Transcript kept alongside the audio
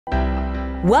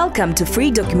Welcome to Free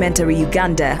Documentary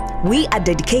Uganda. We are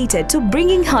dedicated to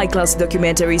bringing high-class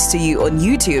documentaries to you on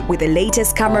YouTube with the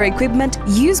latest camera equipment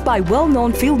used by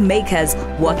well-known filmmakers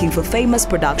working for famous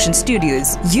production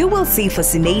studios. You will see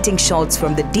fascinating shots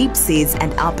from the deep seas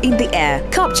and up in the air,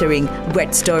 capturing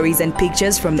great stories and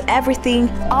pictures from everything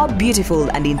our beautiful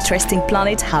and interesting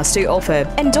planet has to offer.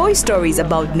 Enjoy stories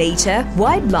about nature,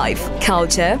 wildlife,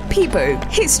 culture, people,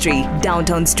 history,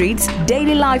 downtown streets,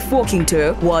 daily life walking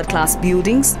tour, world-class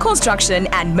buildings, construction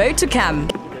and more to come.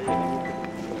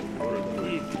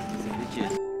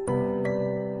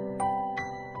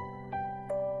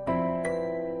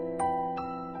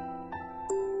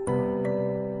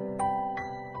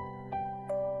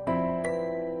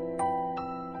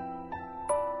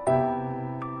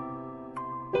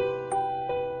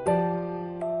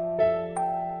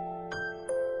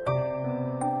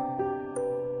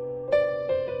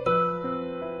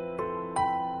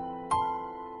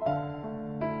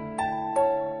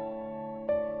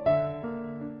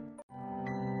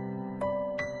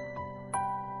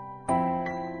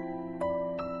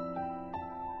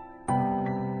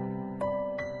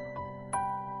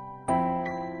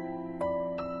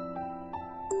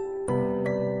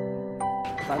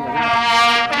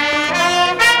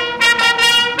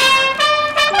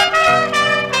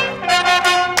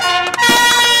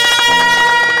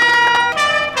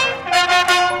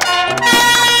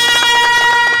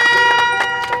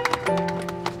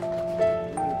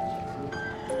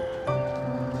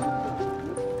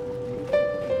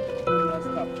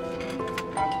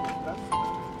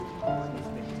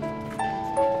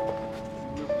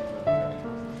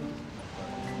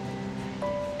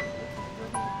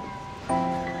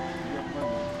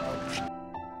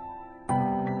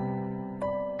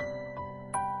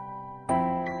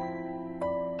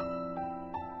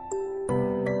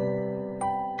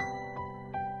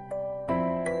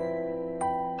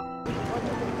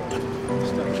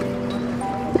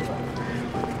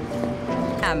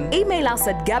 Email us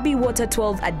at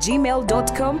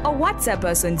gabiwater12@gmail.com or WhatsApp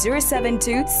us on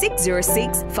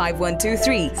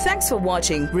 072-606-5123. Thanks for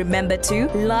watching. Remember to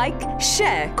like,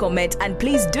 share, comment, and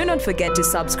please do not forget to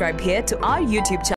subscribe here to our YouTube channel.